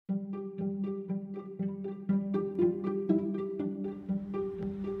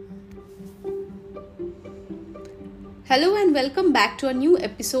Hello and welcome back to a new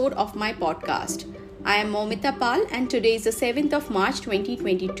episode of my podcast. I am Momita Pal and today is the 7th of March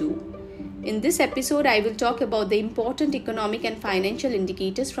 2022. In this episode, I will talk about the important economic and financial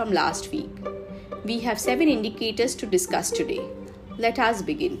indicators from last week. We have 7 indicators to discuss today. Let us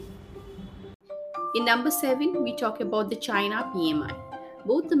begin. In number 7, we talk about the China PMI.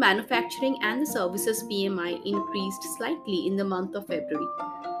 Both the manufacturing and the services PMI increased slightly in the month of February.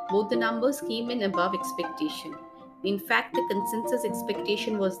 Both the numbers came in above expectation. In fact, the consensus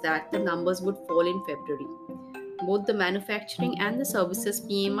expectation was that the numbers would fall in February. Both the manufacturing and the services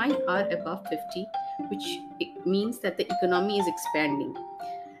PMI are above 50, which means that the economy is expanding.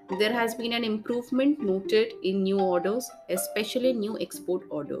 There has been an improvement noted in new orders, especially new export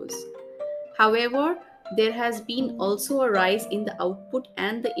orders. However, there has been also a rise in the output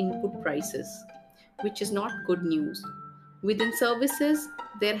and the input prices, which is not good news. Within services,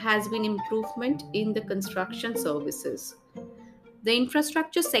 there has been improvement in the construction services. The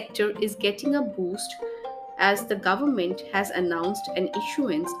infrastructure sector is getting a boost as the government has announced an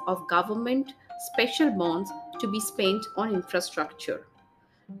issuance of government special bonds to be spent on infrastructure.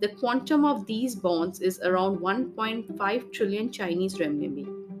 The quantum of these bonds is around 1.5 trillion Chinese renminbi.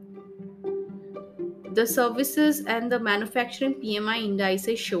 The services and the manufacturing PMI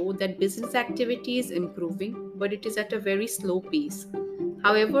indices show that business activity is improving, but it is at a very slow pace.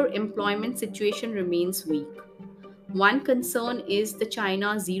 However, employment situation remains weak. One concern is the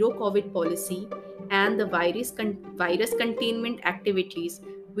China zero COVID policy and the virus containment activities,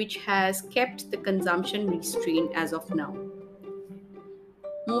 which has kept the consumption restrained as of now.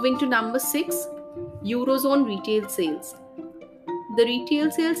 Moving to number 6, Eurozone retail sales. The retail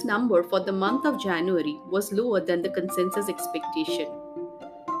sales number for the month of January was lower than the consensus expectation.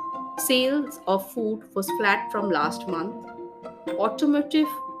 Sales of food was flat from last month. Automotive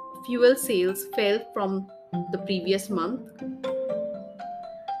fuel sales fell from the previous month.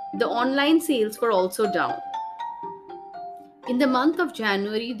 The online sales were also down. In the month of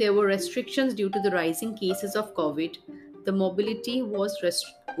January, there were restrictions due to the rising cases of COVID. The mobility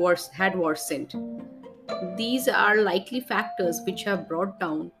had worsened. These are likely factors which have brought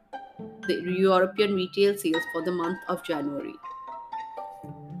down the European retail sales for the month of January.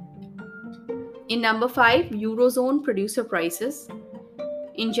 In number 5, Eurozone producer prices.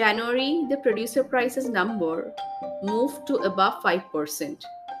 In January, the producer prices number moved to above 5%.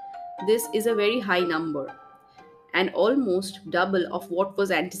 This is a very high number and almost double of what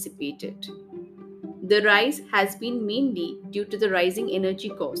was anticipated. The rise has been mainly due to the rising energy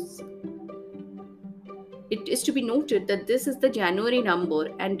costs. It is to be noted that this is the January number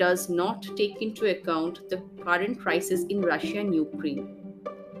and does not take into account the current crisis in Russia and Ukraine.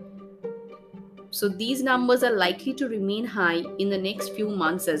 So these numbers are likely to remain high in the next few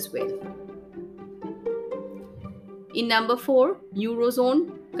months as well. In number 4,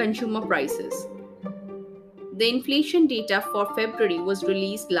 Eurozone consumer prices. The inflation data for February was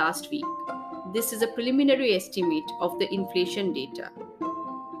released last week. This is a preliminary estimate of the inflation data.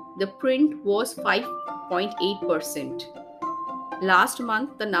 The print was 5.8%. Last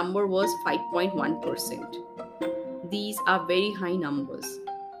month, the number was 5.1%. These are very high numbers.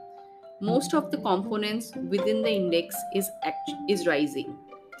 Most of the components within the index is rising.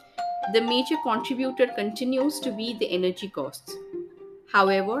 The major contributor continues to be the energy costs.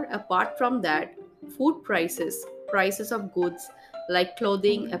 However, apart from that, food prices of goods like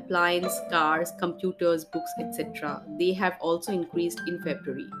clothing, appliance, cars, computers, books, etc., they have also increased in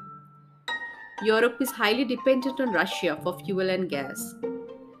February. Europe is highly dependent on Russia for fuel and gas.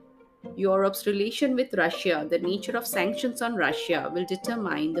 Europe's relation with Russia, the nature of sanctions on Russia will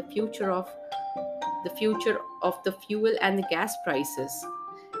determine the future of the fuel and the gas prices.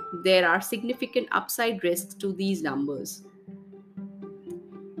 There are significant upside risks to these numbers.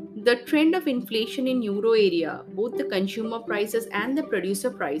 The trend of inflation in Euroarea, both the consumer prices and the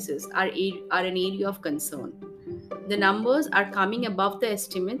producer prices, are an area of concern. The numbers are coming above the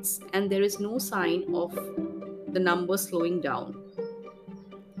estimates and there is no sign of the numbers slowing down.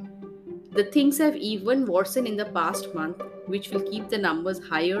 The things have even worsened in the past month, which will keep the numbers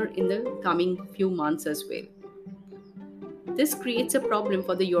higher in the coming few months as well. This creates a problem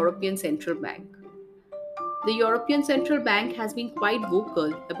for the European Central Bank. The European Central Bank has been quite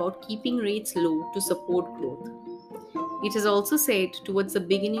vocal about keeping rates low to support growth. It has also said towards the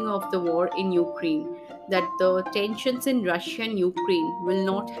beginning of the war in Ukraine that the tensions in Russia and Ukraine will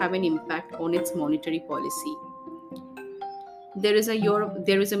not have an impact on its monetary policy. There is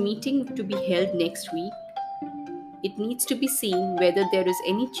a meeting to be held next week. It needs to be seen whether there is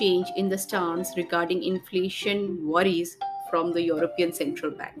any change in the stance regarding inflation worries from the European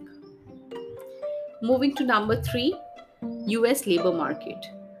Central Bank. Moving to number 3, US labor market.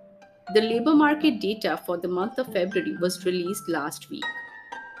 The labor market data for the month of February was released last week.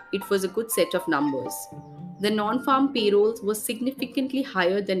 It was a good set of numbers. The non-farm payrolls was significantly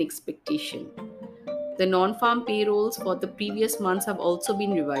higher than expectation. The non-farm payrolls for the previous months have also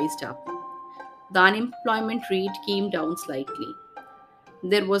been revised up. The unemployment rate came down slightly.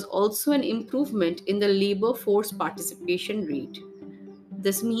 There was also an improvement in the labor force participation rate.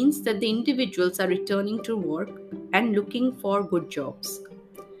 This means that the individuals are returning to work and looking for good jobs.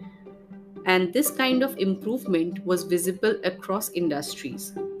 And this kind of improvement was visible across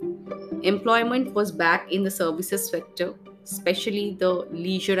industries. Employment was back in the services sector, especially the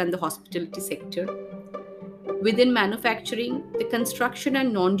leisure and the hospitality sector. Within manufacturing, the construction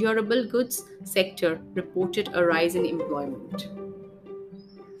and non-durable goods sector reported a rise in employment.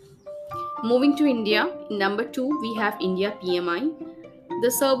 Moving to India, in number 2, we have India PMI.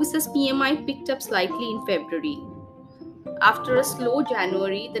 The services PMI picked up slightly in February. After a slow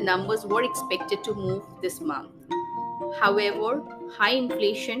January, the numbers were expected to move this month. However, high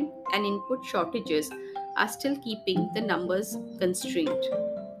inflation and input shortages are still keeping the numbers constrained.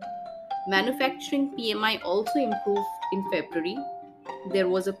 Manufacturing PMI also improved in February. There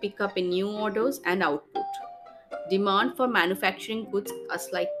was a pickup in new orders and output. Demand for manufacturing goods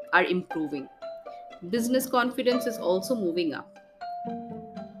are improving. Business confidence is also moving up.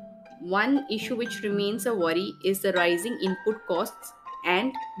 One issue which remains a worry is the rising input costs,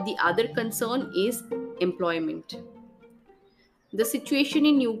 and the other concern is employment. The situation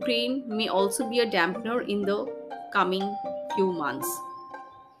in Ukraine may also be a dampener in the coming few months.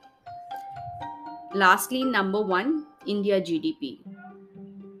 Lastly, number 1, India GDP.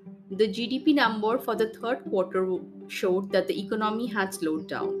 The GDP number for the third quarter showed that the economy had slowed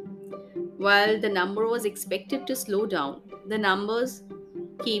down. While the number was expected to slow down, the numbers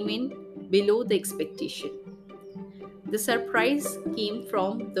came in below the expectation. The surprise came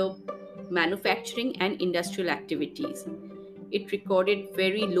from the manufacturing and industrial activities. It recorded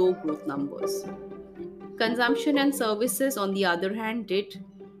very low growth numbers. Consumption and services, on the other hand, did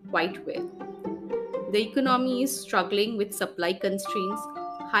quite well. The economy is struggling with supply constraints,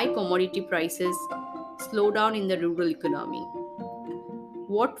 high commodity prices, slowdown in the rural economy.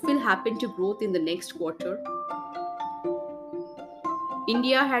 What will happen to growth in the next quarter?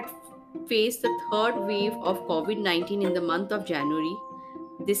 India had faced the third wave of COVID-19 in the month of January.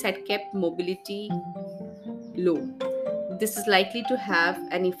 This had kept mobility low. This is likely to have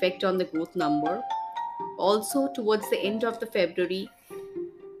an effect on the growth number. Also, towards the end of the February,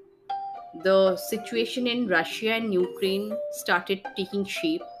 the situation in Russia and Ukraine started taking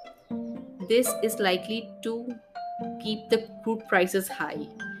shape. This is likely to keep the crude prices high.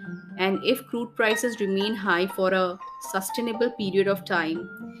 And if crude prices remain high for a sustainable period of time,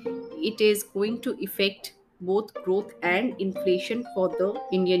 it is going to affect both growth and inflation for the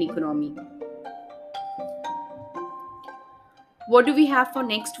Indian economy. What do we have for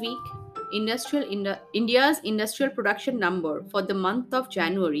next week? India's industrial production number for the month of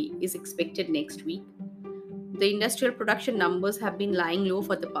January is expected next week. The industrial production numbers have been lying low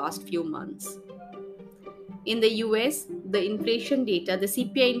for the past few months. In the US, the inflation data, the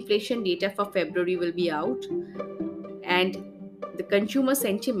CPI inflation data for February will be out, and the consumer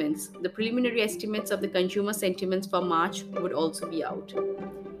sentiments, the preliminary estimates of the consumer sentiments for March would also be out.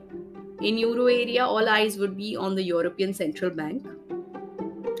 In Euroarea, all eyes would be on the European Central Bank.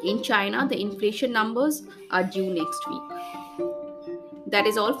 In China, the inflation numbers are due next week. That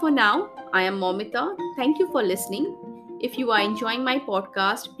is all for now. I am Momita. Thank you for listening. If you are enjoying my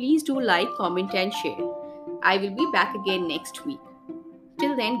podcast, please do like, comment, and share. I will be back again next week.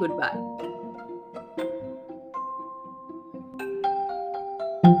 Till then, goodbye.